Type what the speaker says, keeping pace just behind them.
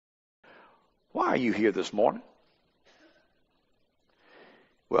Why are you here this morning?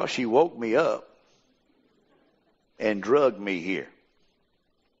 Well, she woke me up and drugged me here.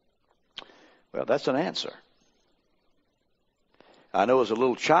 Well, that's an answer. I know as a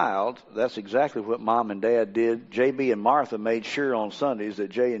little child, that's exactly what Mom and Dad did. J.B. and Martha made sure on Sundays that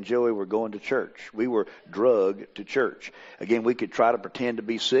Jay and Joey were going to church. We were drugged to church. Again, we could try to pretend to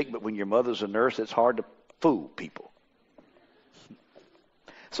be sick, but when your mother's a nurse, it's hard to fool people.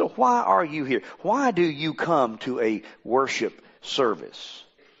 So why are you here? Why do you come to a worship service?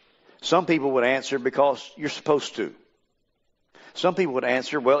 Some people would answer, because you're supposed to. Some people would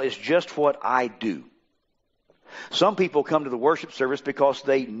answer, well, it's just what I do. Some people come to the worship service because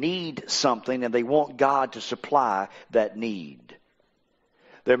they need something and they want God to supply that need.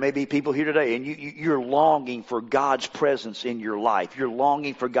 There may be people here today and you're longing for God's presence in your life. You're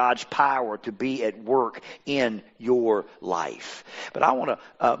longing for God's power to be at work in your life. But I want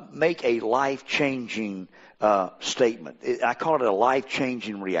to make a life-changing statement. I call it a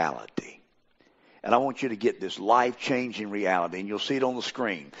life-changing reality. And I want you to get this life-changing reality, and you'll see it on the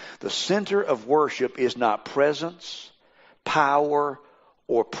screen. The center of worship is not presence, power,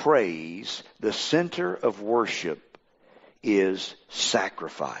 or praise. The center of worship is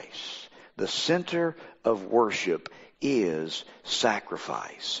sacrifice. The center of worship is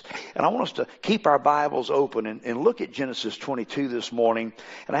sacrifice. And I want us to keep our Bibles open and look at Genesis 22 this morning.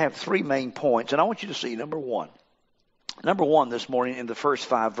 And I have three main points, and I want you to see number one. Number one this morning in the first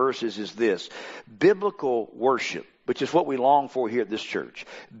 5 verses is this: biblical worship, which is what we long for here at this church.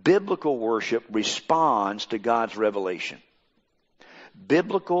 Biblical worship responds to God's revelation.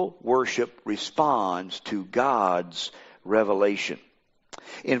 Biblical worship responds to God's revelation.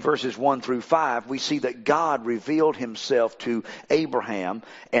 In verses 1 through 5, we see that God revealed himself to Abraham,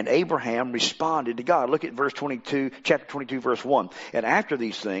 and Abraham responded to God. Look at verse 22, chapter 22, verse 1. And after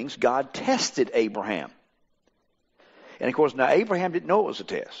these things, God tested Abraham. And of course, now Abraham didn't know it was a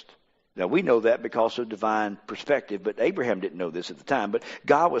test. Now we know that because of divine perspective, but Abraham didn't know this at the time. But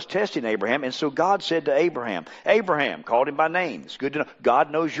God was testing Abraham, and so God said to Abraham, Abraham, called him by name. It's good to know.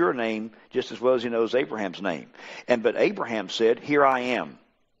 God knows your name just as well as he knows Abraham's name. But Abraham said, here I am.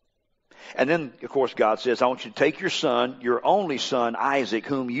 And then, of course, God says, I want you to take your son, your only son, Isaac,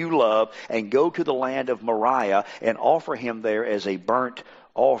 whom you love, and go to the land of Moriah and offer him there as a burnt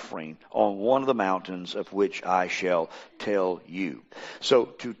offering on one of the mountains of which I shall tell you. So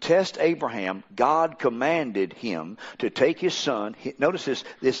to test Abraham, God commanded him to take his son. Notice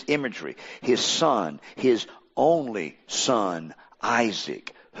this imagery. His son, his only son,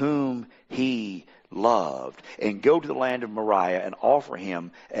 Isaac, whom he loved, and go to the land of Moriah and offer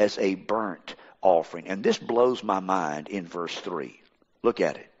him as a burnt offering. And this blows my mind in verse 3. Look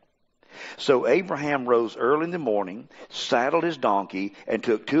at it. So Abraham rose early in the morning, saddled his donkey, and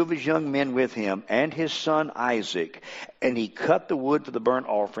took 2 of his young men with him and his son Isaac. And he cut the wood for the burnt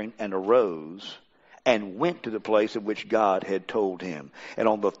offering and arose and went to the place of which God had told him. And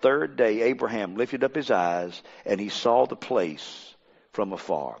on the 3rd day, Abraham lifted up his eyes and he saw the place from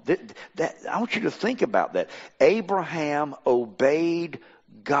afar. I want you to think about that. Abraham obeyed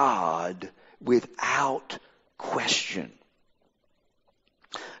God without question.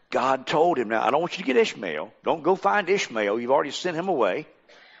 God told him, now I don't want you to get Ishmael. Don't go find Ishmael. You've already sent him away.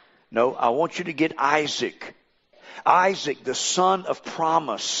 No, I want you to get Isaac. Isaac, the son of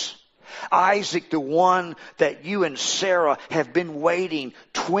promise. Isaac, the one that you and Sarah have been waiting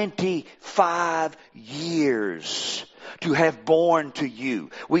 25 years to have born to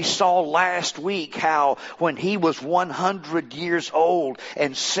you. We saw last week how when he was 100 years old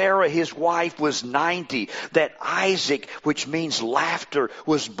and Sarah, his wife, was 90, that Isaac, which means laughter,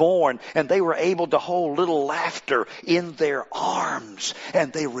 was born, and they were able to hold little laughter in their arms,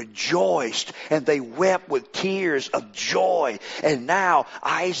 and they rejoiced and they wept with tears of joy. And now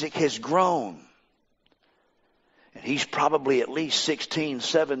Isaac has grown. And he's probably at least 16,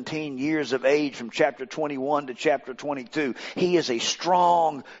 17 years of age from chapter 21 to chapter 22. He is a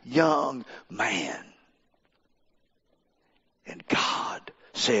strong young man. And God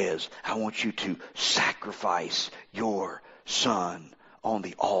says, I want you to sacrifice your son on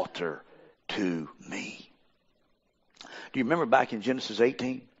the altar to me. Do you remember back in Genesis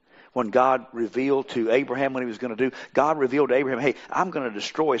 18? When God revealed to Abraham what he was going to do, God revealed to Abraham, hey, I'm going to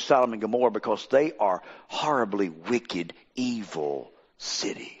destroy Sodom and Gomorrah because they are horribly wicked, evil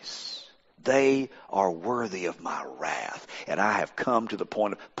cities. They are worthy of my wrath, and I have come to the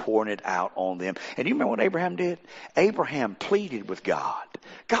point of pouring it out on them. And you remember what Abraham did? Abraham pleaded with God.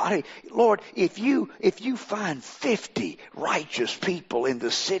 God, hey, Lord, if you find 50 righteous people in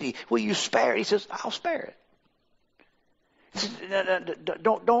the city, will you spare it? He says, I'll spare it.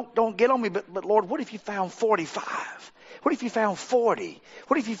 Don't get on me, but Lord, what if you found 45? What if you found 40?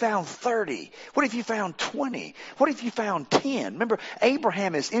 What if you found 30? What if you found 20? What if you found 10? Remember,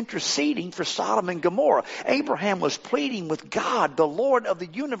 Abraham is interceding for Sodom and Gomorrah. Abraham was pleading with God, the Lord of the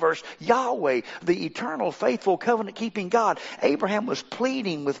universe, Yahweh, the eternal, faithful, covenant-keeping God. Abraham was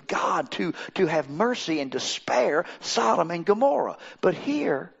pleading with God to have mercy and to spare Sodom and Gomorrah. But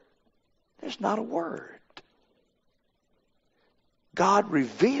here, there's not a word. God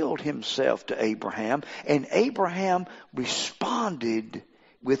revealed himself to Abraham, and Abraham responded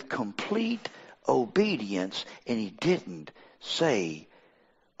with complete obedience, and he didn't say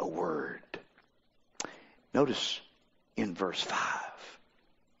a word. Notice in verse 5.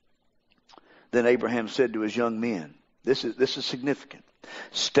 Then Abraham said to his young men, this is significant,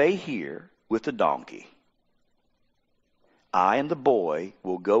 "Stay here with the donkey. I and the boy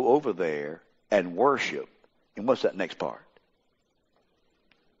will go over there and worship." And what's that next part?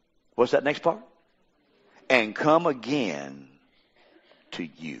 What's that next part? "And come again to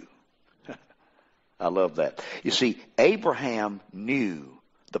you." I love that. You see, Abraham knew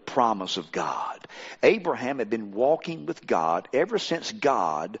the promise of God. Abraham had been walking with God ever since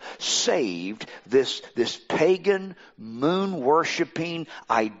God saved this pagan, moon-worshiping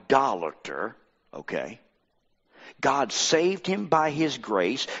idolater, okay? God saved him by his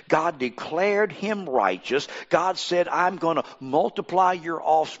grace. God declared him righteous. God said, "I'm going to multiply your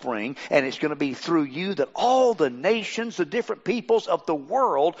offspring, and it's going to be through you that all the nations, the different peoples of the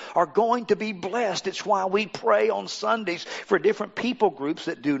world are going to be blessed." It's why we pray on Sundays for different people groups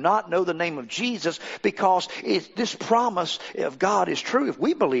that do not know the name of Jesus, because this promise of God is true. If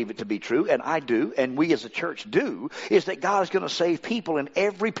we believe it to be true, and I do, and we as a church do, is that God is going to save people in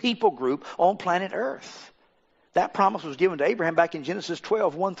every people group on planet Earth. That promise was given to Abraham back in Genesis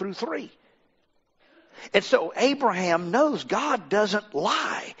 12, 1 through 3. And so Abraham knows God doesn't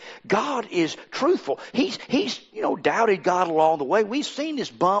lie. God is truthful. He's doubted God along the way. We've seen his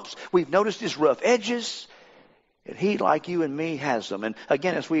bumps. We've noticed his rough edges. And he, like you and me, has them. And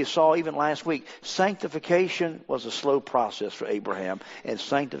again, as we saw even last week, sanctification was a slow process for Abraham. And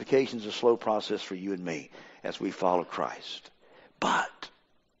sanctification is a slow process for you and me as we follow Christ. But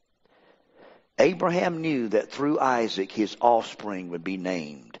Abraham knew that through Isaac his offspring would be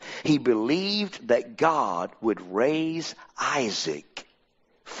named. He believed that God would raise Isaac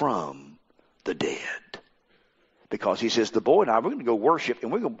from the dead. Because he says, the boy and I, we're going to go worship,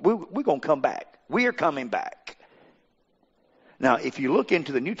 and we're going to come back. We are coming back. Now, if you look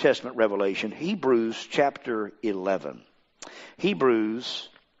into the New Testament revelation, Hebrews chapter 11. Hebrews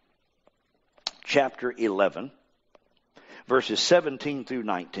chapter 11, verses 17 through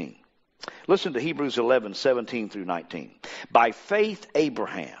 19. Listen to Hebrews 11, 17 through 19. "By faith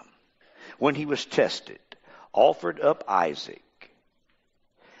Abraham, when he was tested, offered up Isaac.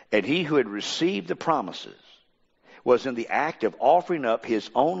 And he who had received the promises was in the act of offering up his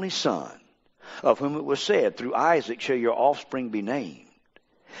only son, of whom it was said, 'Through Isaac shall your offspring be named.'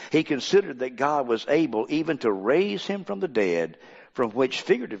 He considered that God was able even to raise him from the dead, from which,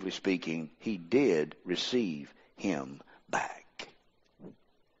 figuratively speaking, he did receive him back."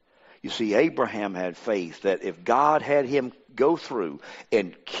 You see, Abraham had faith that if God had him go through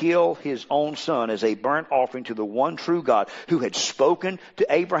and kill his own son as a burnt offering to the one true God who had spoken to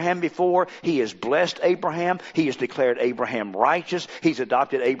Abraham before, he has blessed Abraham. He has declared Abraham righteous. He's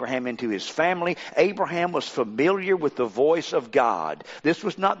adopted Abraham into his family. Abraham was familiar with the voice of God. This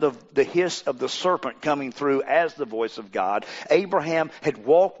was not the hiss of the serpent coming through as the voice of God. Abraham had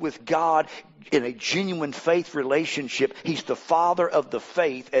walked with God in a genuine faith relationship. He's the father of the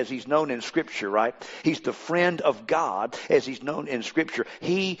faith as he's known in Scripture, right? He's the friend of God as he's known in Scripture.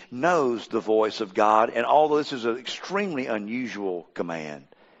 He knows the voice of God, and although this is an extremely unusual command,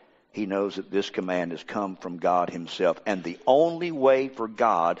 he knows that this command has come from God himself. And the only way for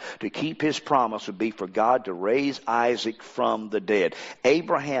God to keep his promise would be for God to raise Isaac from the dead.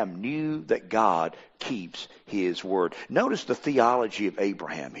 Abraham knew that God keeps his word. Notice the theology of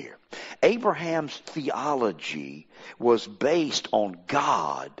Abraham here. Abraham's theology was based on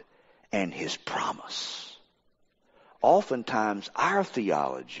God and his promise. Oftentimes, our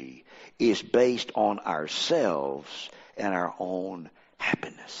theology is based on ourselves and our own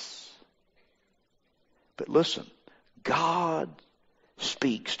happiness. But listen, God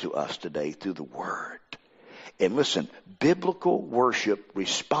speaks to us today through the Word. And listen, biblical worship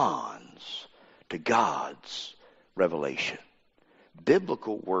responds to God's revelation.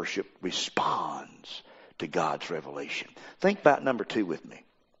 Biblical worship responds to God's revelation. Think about number 2 with me.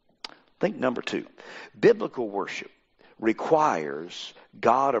 Think number 2. Biblical worship requires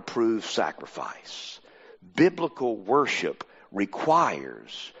God-approved sacrifice. biblical worship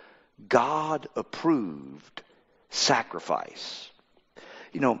requires God-approved sacrifice.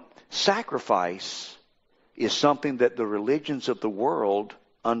 You know, sacrifice is something that the religions of the world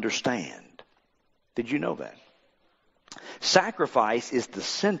understand. Did you know that? Sacrifice is the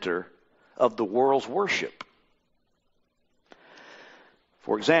center of the world's worship.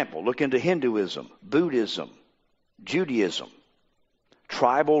 For example, look into Hinduism, Buddhism, Judaism,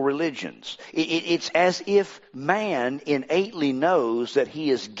 tribal religions. It's as if man innately knows that he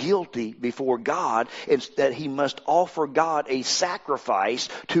is guilty before God and that he must offer God a sacrifice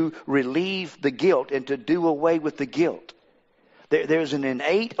to relieve the guilt and to do away with the guilt. There's an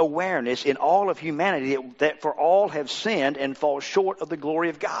innate awareness in all of humanity that for all have sinned and fall short of the glory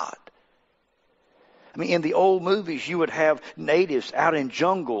of God. I mean, in the old movies, you would have natives out in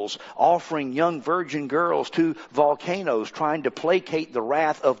jungles offering young virgin girls to volcanoes, trying to placate the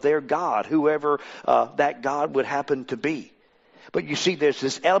wrath of their god, whoever that god would happen to be. But you see, there's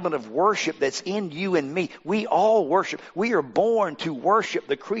this element of worship that's in you and me. We all worship. We are born to worship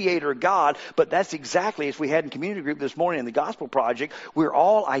the Creator God, but that's exactly as we had in community group this morning in the Gospel Project. We're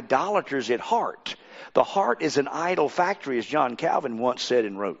all idolaters at heart. The heart is an idol factory, as John Calvin once said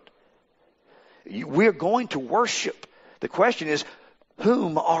and wrote. We're going to worship. The question is,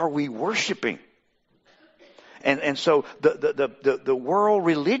 whom are we worshiping? And so the world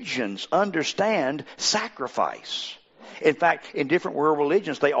religions understand sacrifice. In fact, in different world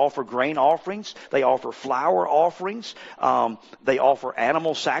religions, they offer grain offerings, they offer flour offerings, they offer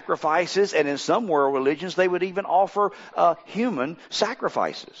animal sacrifices, and in some world religions, they would even offer human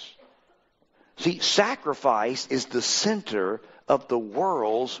sacrifices. See, sacrifice is the center of the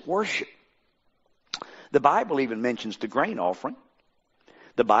world's worship. The Bible even mentions the grain offering.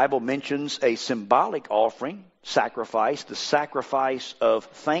 The Bible mentions a symbolic offering, sacrifice, the sacrifice of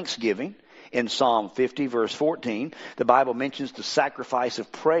thanksgiving in Psalm 50, verse 14. The Bible mentions the sacrifice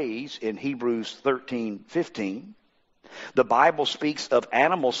of praise in Hebrews 13:15. The Bible speaks of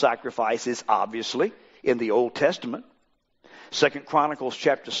animal sacrifices, obviously, in the Old Testament. 2 Chronicles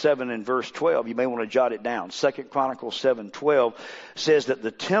chapter 7 and verse 12, you may want to jot it down. 2 Chronicles 7:12 says that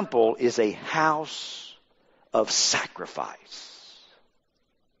the temple is a house of sacrifice.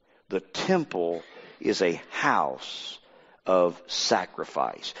 The temple is a house of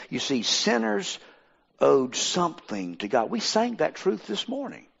sacrifice. You see, sinners owed something to God. We sang that truth this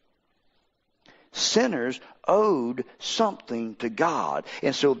morning. Sinners owed something to God.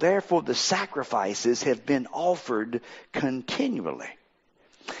 And so therefore the sacrifices have been offered continually.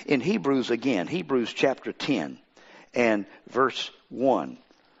 In Hebrews again, Hebrews chapter 10 and verse 1.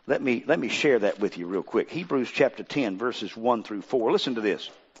 Let me share that with you real quick. Hebrews chapter 10, verses 1 through 4. Listen to this.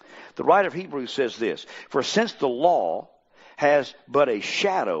 The writer of Hebrews says this: "For since the law has but a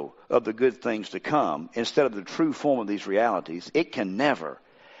shadow of the good things to come, instead of the true form of these realities, it can never,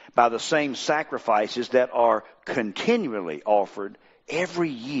 by the same sacrifices that are continually offered every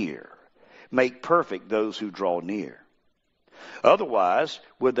year, make perfect those who draw near. Otherwise,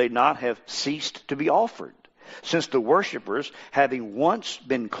 would they not have ceased to be offered? Since the worshipers, having once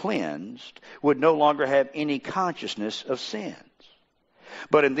been cleansed, would no longer have any consciousness of sins.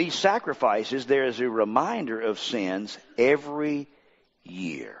 But in these sacrifices, there is a reminder of sins every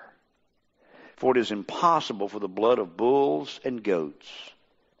year. For it is impossible for the blood of bulls and goats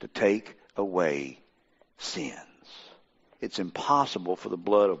to take away sins." It's impossible for the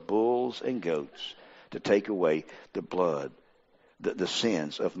blood of bulls and goats to take away the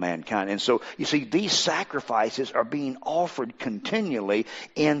sins of mankind. And so, you see, these sacrifices are being offered continually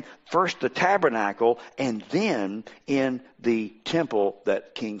in first the tabernacle and then in the temple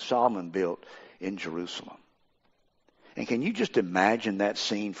that King Solomon built in Jerusalem. And can you just imagine that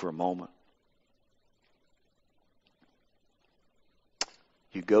scene for a moment?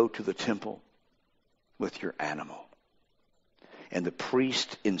 You go to the temple with your animal, and the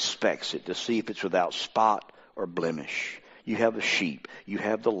priest inspects it to see if it's without spot or blemish. You have the sheep, you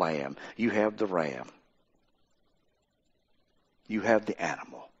have the lamb, you have the ram, you have the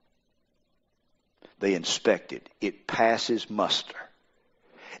animal. They inspect it. It passes muster.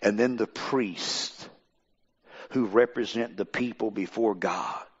 And then the priests, who represent the people before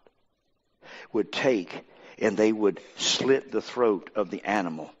God, would take and they would slit the throat of the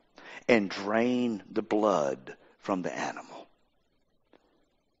animal and drain the blood from the animal.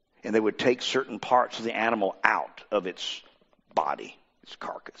 And they would take certain parts of the animal out of its body, its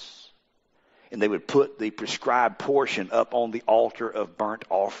carcass. And they would put the prescribed portion up on the altar of burnt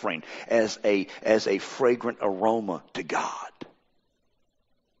offering as a fragrant aroma to God.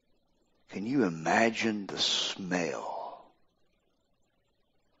 Can you imagine the smell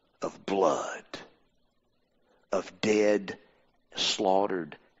of blood of dead,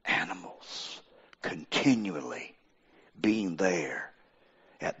 slaughtered animals continually being there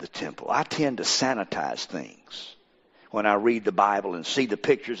at the temple. I tend to sanitize things when I read the Bible and see the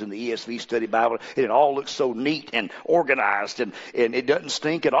pictures in the ESV Study Bible, and it all looks so neat and organized, and it doesn't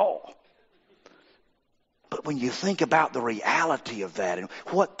stink at all. But when you think about the reality of that and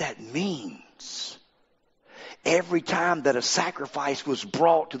what that means, every time that a sacrifice was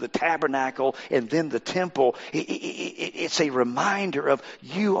brought to the tabernacle and then the temple, it's a reminder of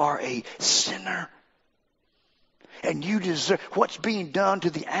you are a sinner. And you deserve, what's being done to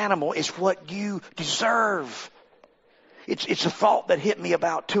the animal is what you deserve. It's a thought that hit me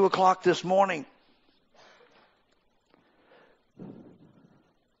about 2 o'clock this morning.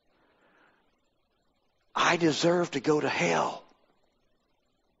 I deserve to go to hell.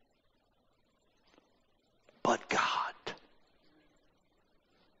 But God.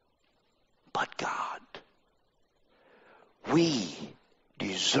 But God. We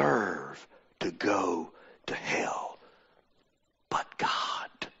deserve to go to hell. But God.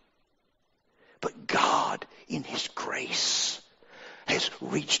 But God, in His grace, has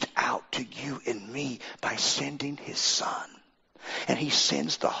reached out to you and me by sending His Son. And He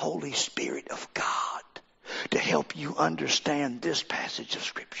sends the Holy Spirit of God to help you understand this passage of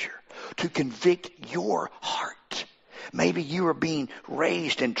Scripture, to convict your heart. Maybe you are being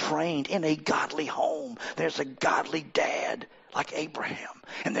raised and trained in a godly home. There's a godly dad like Abraham,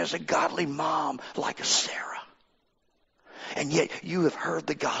 and there's a godly mom like Sarah. And yet you have heard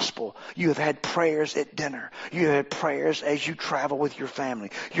the gospel. You have had prayers at dinner. You have had prayers as you travel with your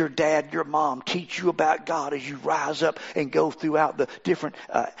family. Your dad, your mom teach you about God as you rise up and go throughout the different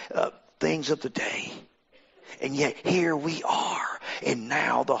things of the day. And yet here we are. And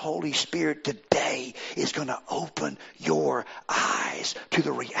now the Holy Spirit today is going to open your eyes to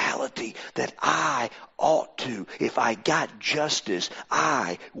the reality that I ought to, if I got justice,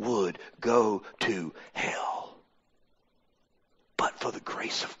 I would go to hell. But for the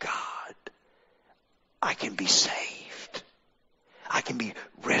grace of God, I can be saved. I can be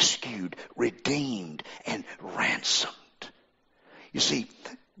rescued, redeemed, and ransomed. You see,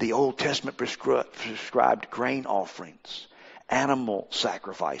 the Old Testament prescribed grain offerings, animal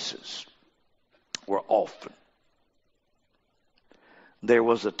sacrifices were often. There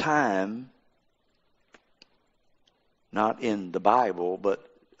was a time, not in the Bible, but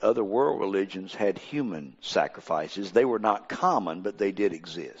other world religions had human sacrifices. They were not common, but they did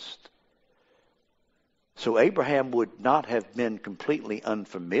exist. So Abraham would not have been completely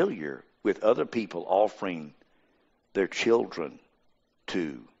unfamiliar with other people offering their children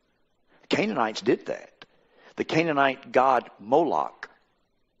to. Canaanites did that. The Canaanite god Moloch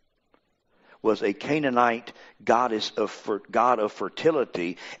was a Canaanite goddess god of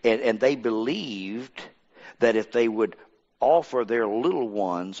fertility, and they believed that if they would offer their little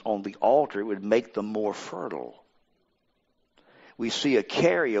ones on the altar, it would make them more fertile. We see a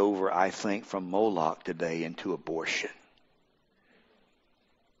carryover, I think, from Moloch today into abortion,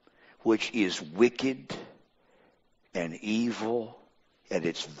 which is wicked and evil at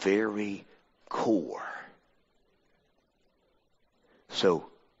its very core. So,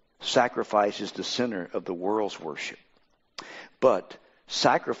 sacrifice is the center of the world's worship. But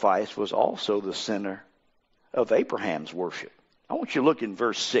sacrifice was also the center of Abraham's worship. I want you to look in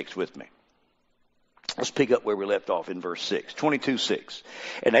verse 6 with me. Let's pick up where we left off in verse 6, 22:6.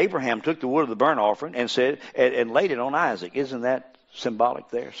 And Abraham took the wood of the burnt offering and said, and laid it on Isaac. Isn't that symbolic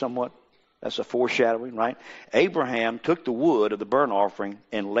there somewhat? That's a foreshadowing, right? Abraham took the wood of the burnt offering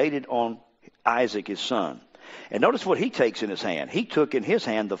and laid it on Isaac, his son. And notice what he takes in his hand. He took in his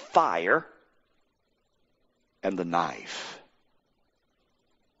hand the fire and the knife.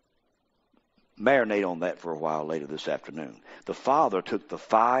 Marinate on that for a while later this afternoon. The father took the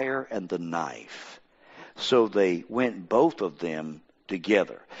fire and the knife. So they went both of them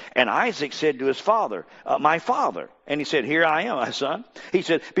together. And Isaac said to his father, my father. And he said, here I am, my son. He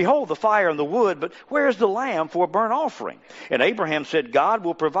said, behold the fire and the wood, but where is the lamb for a burnt offering? And Abraham said, God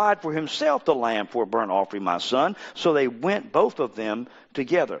will provide for himself the lamb for a burnt offering, my son. So they went both of them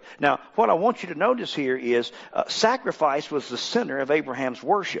together. Now, what I want you to notice here is sacrifice was the center of Abraham's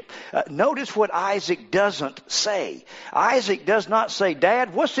worship. Notice what Isaac doesn't say. Isaac does not say,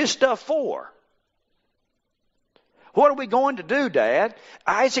 Dad, what's this stuff for? What are we going to do, Dad?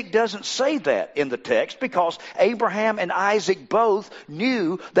 Isaac doesn't say that in the text because Abraham and Isaac both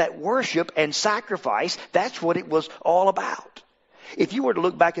knew that worship and sacrifice, that's what it was all about. If you were to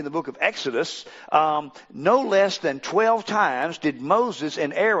look back in the book of Exodus, no less than 12 times did Moses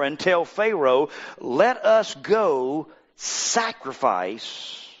and Aaron tell Pharaoh, let us go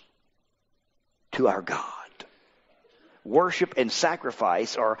sacrifice to our God. worship and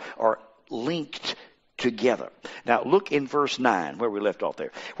sacrifice are linked together. Now look in verse 9 where we left off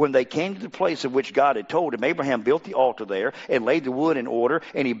there. When they came to the place of which God had told him, Abraham built the altar there and laid the wood in order,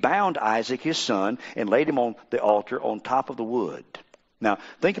 and he bound Isaac his son and laid him on the altar on top of the wood. Now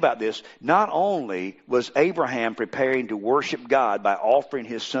think about this. Not only was Abraham preparing to worship God by offering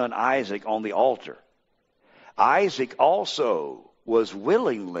his son Isaac on the altar, Isaac also was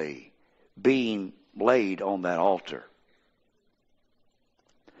willingly being laid on that altar.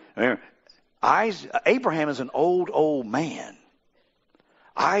 Abraham is an old man.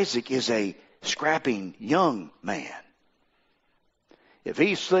 Isaac is a scrapping young man. If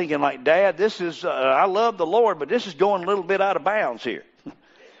he's thinking like, Dad, this is, I love the Lord, but this is going a little bit out of bounds here.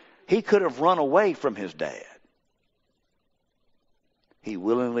 He could have run away from his dad. He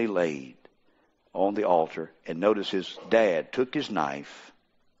willingly laid on the altar, and notice his dad took his knife.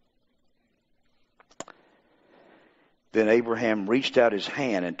 Then Abraham reached out his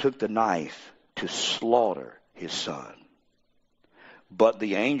hand and took the knife to slaughter his son. But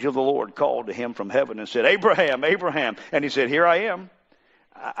the angel of the Lord called to him from heaven and said, Abraham, Abraham. And he said, here I am.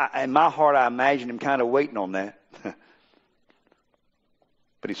 In my heart, I imagine him kind of waiting on that.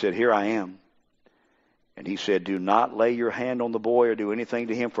 But he said, here I am. And he said, do not lay your hand on the boy or do anything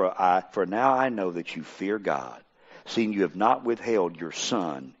to him, for now I know that you fear God, seeing you have not withheld your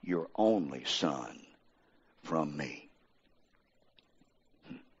son, your only son, from me.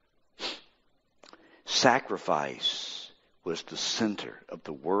 Sacrifice was the center of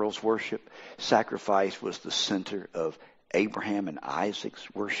the world's worship. Sacrifice was the center of Abraham and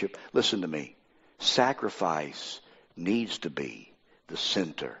Isaac's worship. Listen to me. Sacrifice needs to be the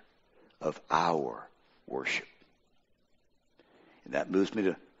center of our worship. And that moves me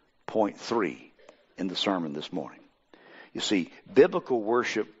to point 3 in the sermon this morning. You see, biblical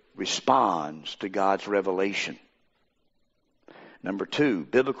worship responds to God's revelation. Number 2,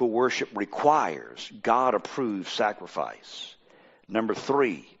 biblical worship requires God-approved sacrifice. Number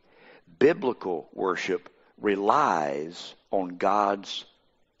 3, biblical worship relies on God's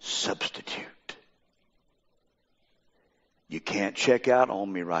substitute. You can't check out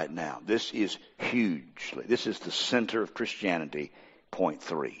on me right now. This is huge. This is the center of Christianity, point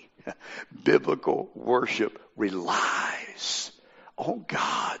 3. Biblical worship relies on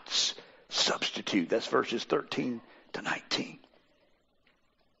God's substitute. That's verses 13 to 19.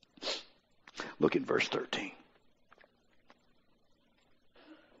 Look at verse 13.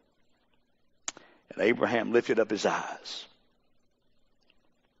 And Abraham lifted up his eyes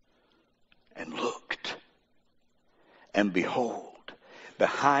and looked, and behold,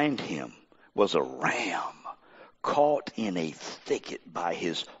 behind him was a ram caught in a thicket by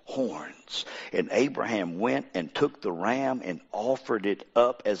his horns. And Abraham went and took the ram and offered it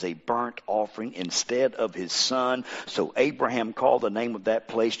up as a burnt offering instead of his son. So Abraham called the name of that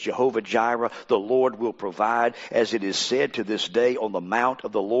place Jehovah Jireh, the Lord will provide. As it is said to this day, on the mount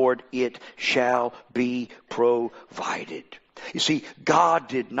of the Lord it shall be provided. You see, God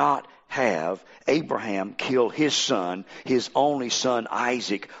did not have Abraham kill his son, his only son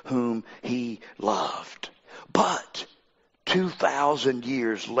Isaac, whom he loved. But 2,000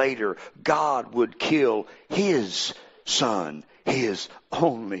 years later, God would kill his son, his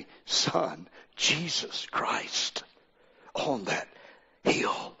only son, Jesus Christ, on that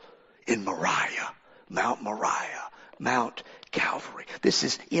hill in Moriah, Mount Moriah, Mount Calvary. This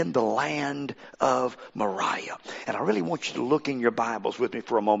is in the land of Moriah. And I really want you to look in your Bibles with me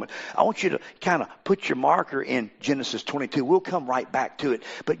for a moment. I want you to kind of put your marker in Genesis 22. We'll come right back to it.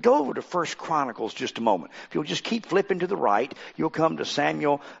 But go over to 1 Chronicles just a moment. If you'll just keep flipping to the right, you'll come to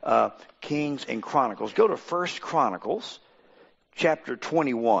Samuel, Kings, and Chronicles. Go to 1 Chronicles chapter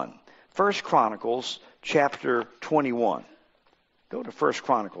 21. 1 Chronicles chapter 21. Go to 1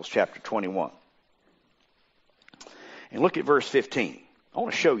 Chronicles chapter 21. And look at verse 15. I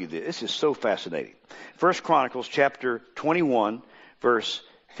want to show you this. This is so fascinating. 1 Chronicles chapter 21, verse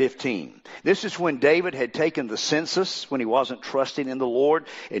 15. This is when David had taken the census, when he wasn't trusting in the Lord.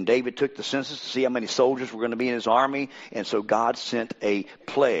 And David took the census to see how many soldiers were going to be in his army. And so God sent a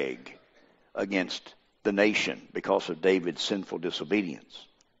plague against the nation because of David's sinful disobedience.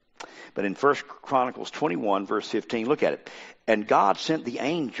 But in 1 Chronicles 21, verse 15, look at it. And God sent the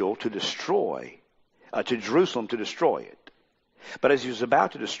angel to Jerusalem to destroy it. But as he was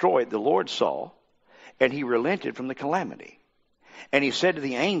about to destroy it, the Lord saw, and he relented from the calamity. And he said to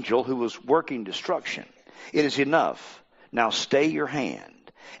the angel who was working destruction, it is enough. Now stay your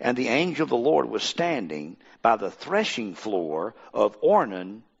hand. And the angel of the Lord was standing by the threshing floor of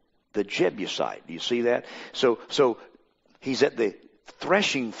Ornan the Jebusite. Do you see that? So he's at the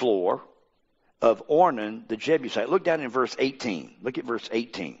threshing floor of Ornan the Jebusite. Look down in verse 18. Look at verse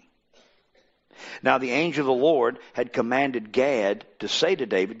 18. Now the angel of the Lord had commanded Gad to say to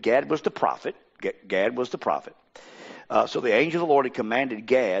David, Gad was the prophet. Gad was the prophet. So the angel of the Lord had commanded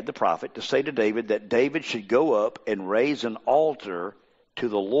Gad, the prophet, to say to David that David should go up and raise an altar to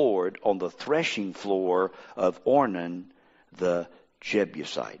the Lord on the threshing floor of Ornan the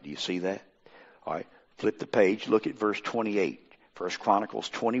Jebusite. Do you see that? All right. Flip the page. Look at verse 28. 1 Chronicles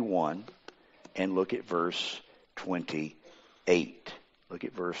 21. And look at verse 28. Look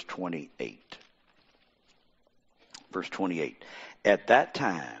at verse 28. Verse 28. At that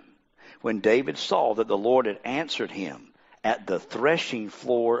time, when David saw that the Lord had answered him at the threshing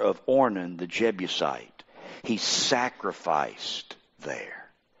floor of Ornan the Jebusite, he sacrificed there.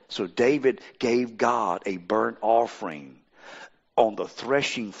 So David gave God a burnt offering on the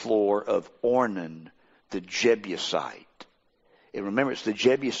threshing floor of Ornan the Jebusite. And remember, it's the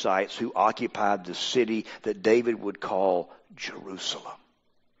Jebusites who occupied the city that David would call Jerusalem.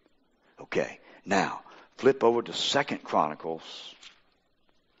 Okay, now flip over to 2 Chronicles.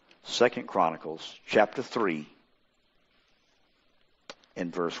 2 Chronicles chapter 3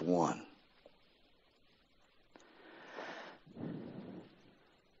 and verse 1.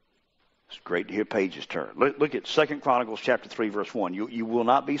 It's great to hear pages turn. Look at 2 Chronicles chapter 3 verse 1. You will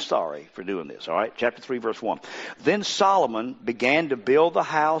not be sorry for doing this, all right? Chapter 3 verse 1. Then Solomon began to build the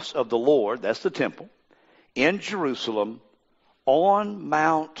house of the Lord, that's the temple, in Jerusalem on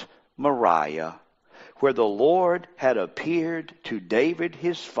Mount Moriah, where the Lord had appeared to David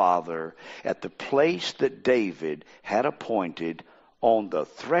his father at the place that David had appointed on the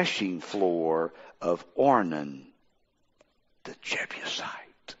threshing floor of Ornan the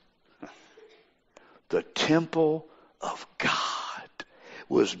Jebusite. The temple of God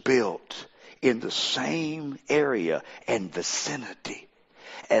was built in the same area and vicinity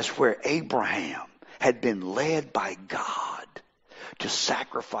as where Abraham had been led by God to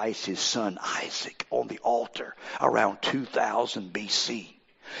sacrifice his son Isaac on the altar around 2000 BC.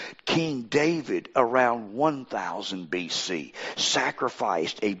 King David, around 1000 BC,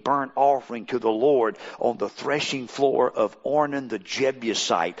 sacrificed a burnt offering to the Lord on the threshing floor of Ornan the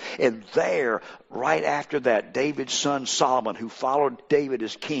Jebusite. And there, right after that, David's son Solomon, who followed David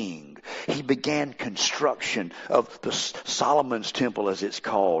as king, he began construction of the Solomon's temple, as it's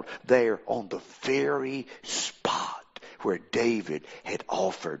called, there on the very spot where David had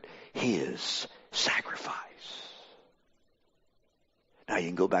offered his sacrifice. Now you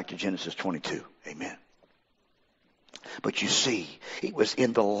can go back to Genesis 22. Amen. But you see, it was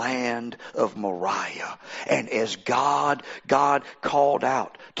in the land of Moriah. And as God called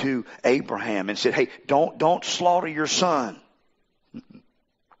out to Abraham and said, hey, don't slaughter your son.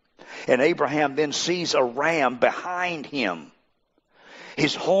 And Abraham then sees a ram behind him.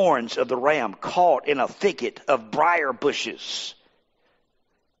 His horns of the ram caught in a thicket of briar bushes.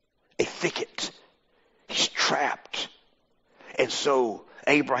 A thicket. He's trapped. And so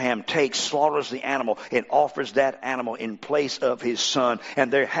Abraham slaughters the animal and offers that animal in place of his son.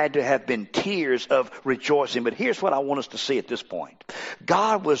 And there had to have been tears of rejoicing. But here's what I want us to see at this point.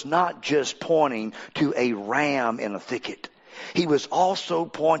 God was not just pointing to a ram in a thicket. He was also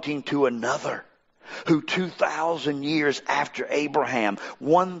pointing to another who 2,000 years after Abraham,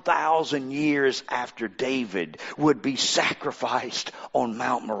 1,000 years after David, would be sacrificed on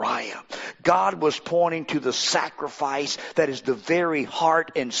Mount Moriah. God was pointing to the sacrifice that is the very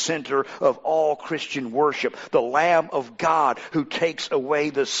heart and center of all Christian worship, the Lamb of God who takes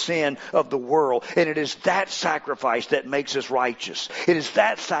away the sin of the world. And it is that sacrifice that makes us righteous. It is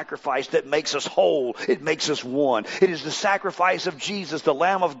that sacrifice that makes us whole. It makes us one. It is the sacrifice of Jesus, the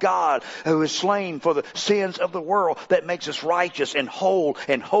Lamb of God, who is slain for the sins of the world, that makes us righteous and whole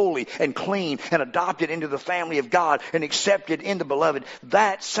and holy and clean and adopted into the family of God and accepted in the beloved.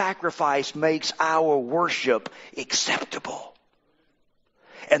 That sacrifice makes our worship acceptable.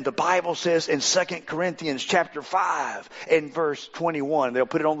 And the Bible says in 2 Corinthians chapter 5 and verse 21, they'll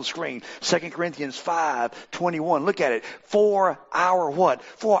put it on the screen, 2 Corinthians 5:21, look at it. For our what?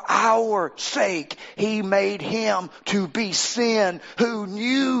 For our sake he made him to be sin who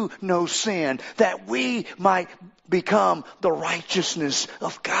knew no sin, that we might become the righteousness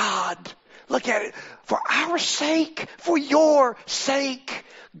of God. Look at it. For our sake, for your sake,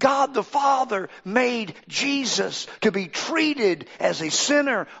 God the Father made Jesus to be treated as a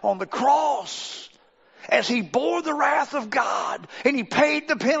sinner on the cross, as he bore the wrath of God and he paid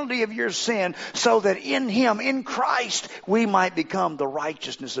the penalty of your sin, so that in him, in Christ, we might become the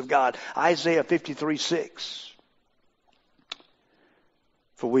righteousness of God. Isaiah 53:6.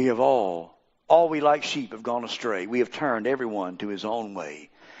 For we have all we like sheep have gone astray. We have turned everyone to his own way.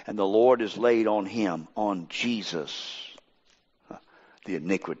 And the Lord has laid on him, on Jesus, the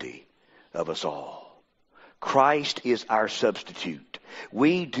iniquity of us all. Christ is our substitute.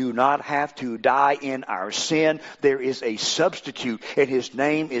 We do not have to die in our sin. There is a substitute, and his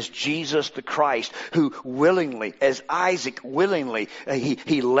name is Jesus the Christ, who willingly, as Isaac willingly,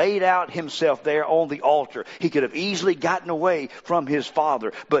 he laid out himself there on the altar. He could have easily gotten away from his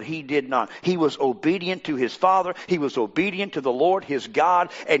father, but he did not. He was obedient to his father. He was obedient to the Lord his God,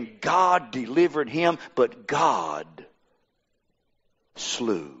 and God delivered him, but God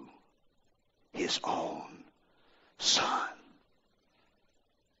slew his own Son.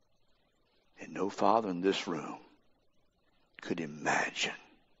 And no father in this room could imagine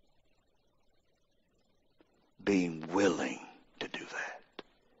being willing to do that.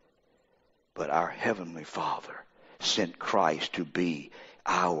 But our Heavenly Father sent Christ to be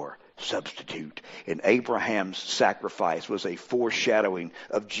our substitute. And Abraham's sacrifice was a foreshadowing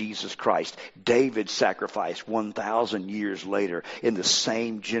of Jesus Christ. David's sacrifice 1,000 years later in the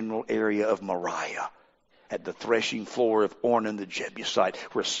same general area of Moriah, at the threshing floor of Ornan the Jebusite,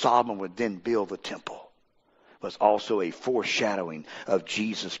 where Solomon would then build the temple, was also a foreshadowing of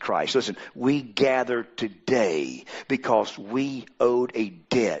Jesus Christ. Listen, we gather today because we owed a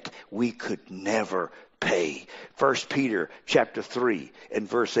debt we could never pay. 1 Peter chapter 3 and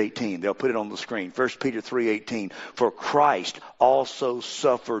verse 18. They'll put it on the screen. 1 Peter 3:18. For Christ also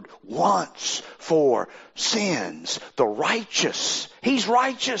suffered once for sins, the righteous. He's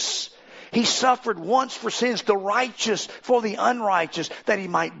righteous. He suffered once for sins, the righteous for the unrighteous, that he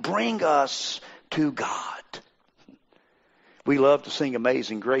might bring us to God. We love to sing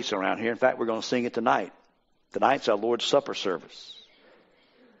Amazing Grace around here. In fact, we're going to sing it tonight. Tonight's our Lord's Supper service.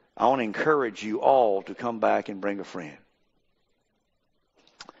 I want to encourage you all to come back and bring a friend.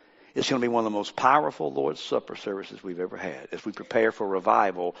 It's going to be one of the most powerful Lord's Supper services we've ever had as we prepare for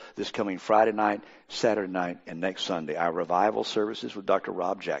revival this coming Friday night, Saturday night, and next Sunday. Our revival services with Dr.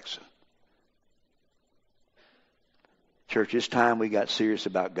 Rob Jackson. Church, it's time we got serious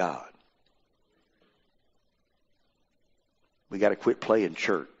about God. We got to quit playing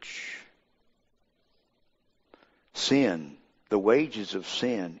church. Sin, the wages of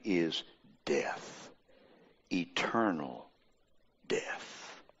sin is death. Eternal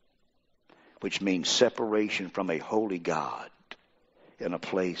death. Which means separation from a holy God in a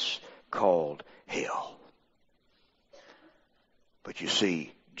place called hell. But you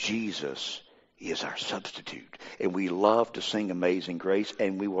see, Jesus is our substitute. And we love to sing Amazing Grace,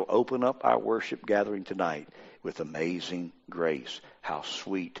 and we will open up our worship gathering tonight with Amazing Grace. How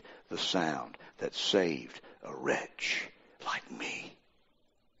sweet the sound that saved a wretch like me.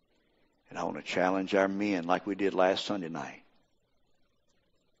 And I want to challenge our men like we did last Sunday night.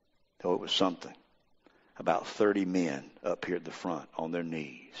 Though it was something. About 30 men up here at the front on their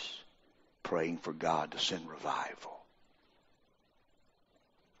knees praying for God to send revival.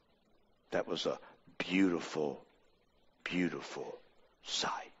 That was a beautiful, beautiful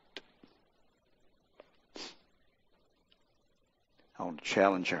sight. I want to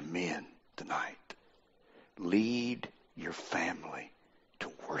challenge our men tonight. Lead your family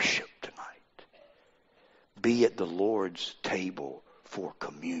to worship tonight. Be at the Lord's table for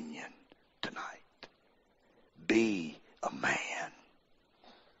communion tonight. Be a man.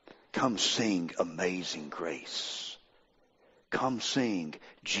 Come sing Amazing Grace. Come sing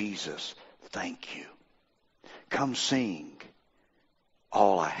Jesus, thank you. Come sing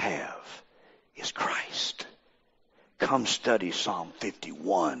All I Have is Christ. Come study Psalm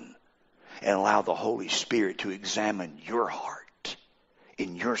 51 and allow the Holy Spirit to examine your heart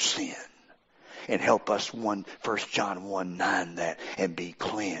in your sin and help us 1 John 1:9 that and be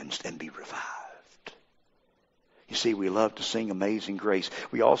cleansed and be revived. You see, we love to sing Amazing Grace.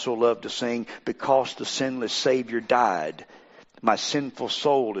 We also love to sing Because the Sinless Savior Died, my sinful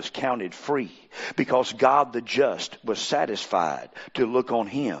soul is counted free. Because God the just was satisfied to look on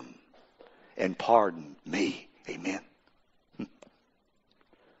him and pardon me. Amen.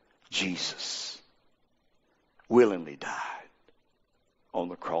 Jesus willingly died on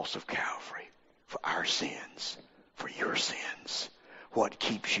the cross of Calvary for our sins, for your sins. What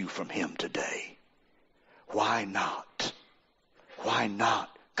keeps you from him today? Why not? Why not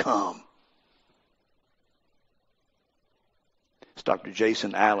come? As Dr.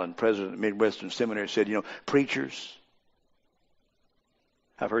 Jason Allen, president of Midwestern Seminary, said, preachers,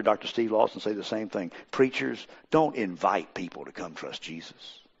 I've heard Dr. Steve Lawson say the same thing. Preachers, don't invite people to come trust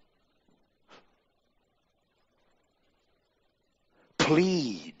Jesus.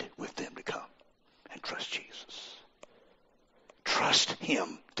 Plead with them to come and trust Jesus. Trust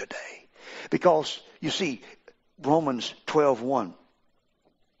him today. Because, you see, Romans 12:1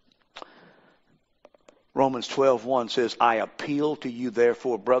 Romans 12:1 says, I appeal to you,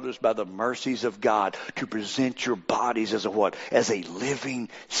 therefore, brothers, by the mercies of God, to present your bodies as a what? As a living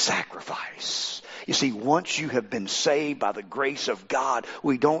sacrifice. You see, once you have been saved by the grace of God,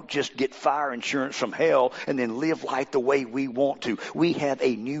 we don't just get fire insurance from hell and then live life the way we want to. We have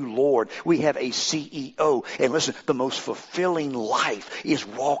a new Lord. We have a CEO. And listen, the most fulfilling life is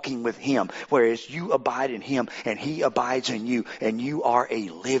walking with Him, whereas you abide in Him and He abides in you, and you are a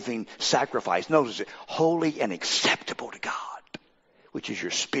living sacrifice. Notice it, holy and acceptable to God, which is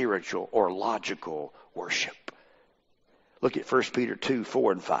your spiritual or logical worship. Look at 1 Peter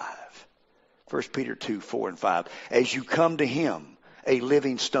 2:4 and 5. 1 Peter 2:4 and 5. As you come to Him, a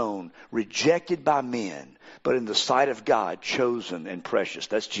living stone, rejected by men, but in the sight of God, chosen and precious.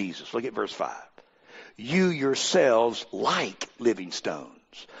 That's Jesus. Look at verse 5. You yourselves, like living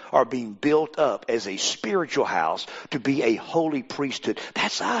stones, are being built up as a spiritual house to be a holy priesthood.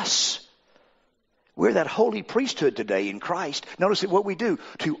 That's us. We're that holy priesthood today in Christ. Notice what we do,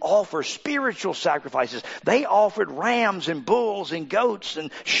 to offer spiritual sacrifices. They offered rams and bulls and goats and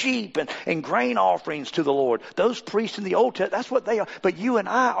sheep and grain offerings to the Lord. Those priests in the Old Testament, that's what they are. But you and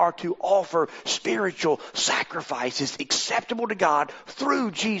I are to offer spiritual sacrifices acceptable to God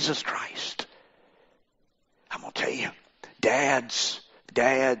through Jesus Christ. I'm going to tell you,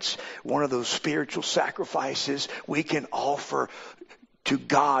 dads, one of those spiritual sacrifices we can offer to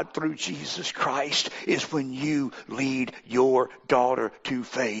God through Jesus Christ is when you lead your daughter to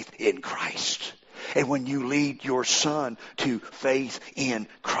faith in Christ. And when you lead your son to faith in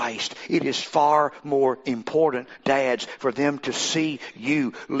Christ, it is far more important, dads, for them to see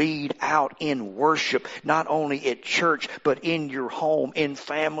you lead out in worship, not only at church, but in your home, in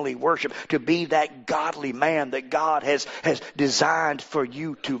family worship, to be that godly man that God has designed for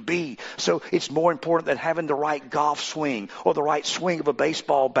you to be. So it's more important than having the right golf swing, or the right swing of a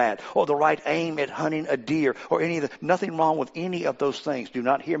baseball bat, or the right aim at hunting a deer, or any of the, nothing wrong with any of those things. Do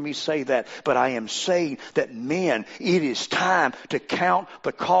not hear me say that, but I am saying that men, it is time to count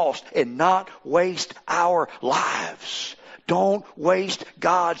the cost and not waste our lives. Don't waste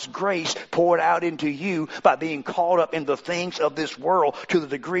God's grace poured out into you by being caught up in the things of this world to the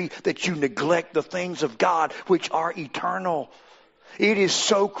degree that you neglect the things of God, which are eternal. It is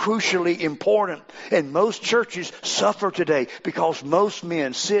so crucially important. And most churches suffer today because most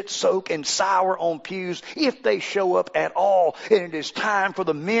men sit, soak, and sour on pews if they show up at all. And it is time for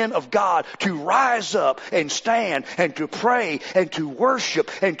the men of God to rise up and stand and to pray and to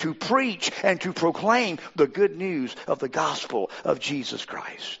worship and to preach and to proclaim the good news of the gospel of Jesus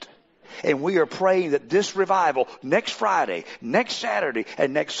Christ. And we are praying that this revival next Friday, next Saturday,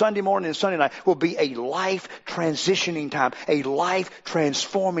 and next Sunday morning and Sunday night will be a life transitioning time, a life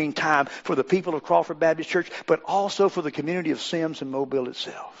transforming time for the people of Crawford Baptist Church, but also for the community of Sims and Mobile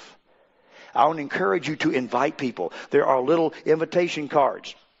itself. I want to encourage you to invite people. There are little invitation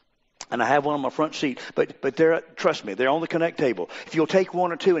cards. And I have one on my front seat, but they're, trust me, they're on the Connect table. If you'll take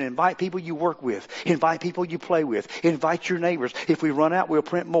one or two and invite people you work with, invite people you play with, invite your neighbors. If we run out, we'll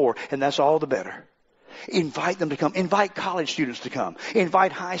print more, and that's all the better. Invite them to come. Invite college students to come.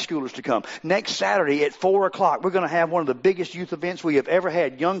 Invite high schoolers to come. Next Saturday at 4 o'clock, we're going to have one of the biggest youth events we have ever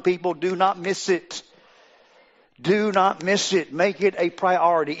had. Young people, do not miss it. Do not miss it. Make it a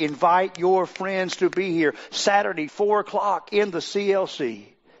priority. Invite your friends to be here. Saturday, 4 o'clock in the CLC.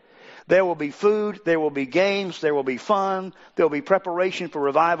 There will be food, there will be games, there will be fun, there will be preparation for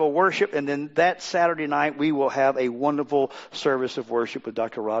revival worship, and then that Saturday night we will have a wonderful service of worship with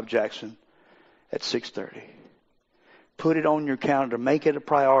Dr. Rob Jackson at 6:30. Put it on your calendar. Make it a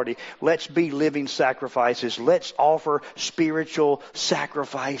priority. Let's be living sacrifices. Let's offer spiritual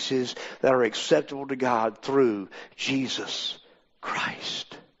sacrifices that are acceptable to God through Jesus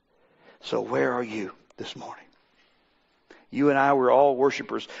Christ. So where are you this morning? You and I, we're all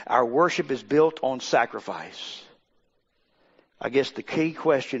worshipers. Our worship is built on sacrifice. I guess the key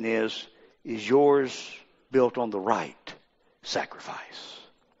question is yours built on the right sacrifice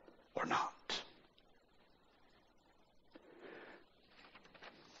or not?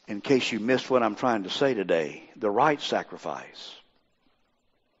 In case you missed what I'm trying to say today, the right sacrifice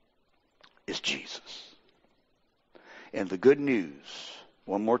is Jesus. And the good news,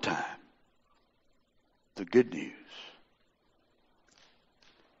 one more time, the good news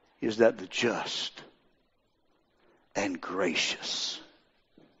is that the just and gracious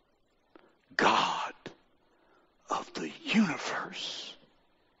God of the universe,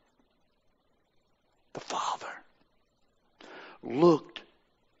 the Father, looked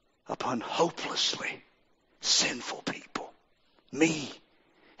upon hopelessly sinful people, me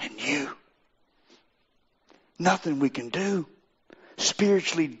and you. Nothing we can do.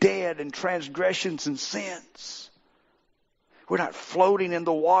 spiritually dead in transgressions and sins. We're not floating in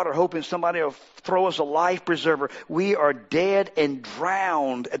the water hoping somebody will throw us a life preserver. We are dead and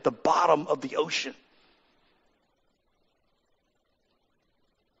drowned at the bottom of the ocean.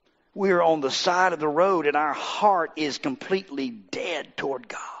 We are on the side of the road and our heart is completely dead toward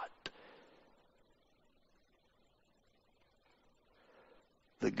God.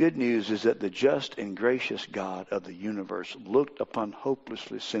 The good news is that the just and gracious God of the universe looked upon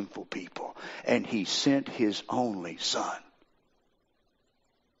hopelessly sinful people, and He sent His only Son,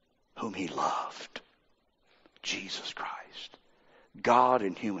 whom He loved, Jesus Christ, God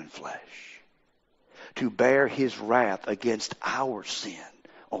in human flesh, to bear His wrath against our sin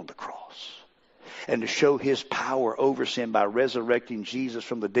on the cross, and to show His power over sin by resurrecting Jesus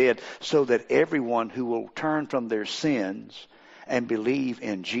from the dead, so that everyone who will turn from their sins and believe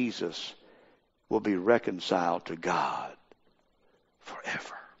in Jesus will be reconciled to God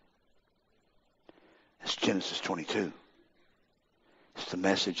forever. It's Genesis 22. It's the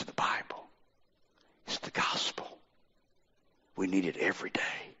message of the Bible. It's the gospel. We need it every day.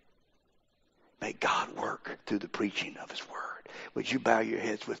 May God work through the preaching of His word. Would you bow your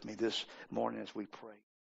heads with me this morning as we pray?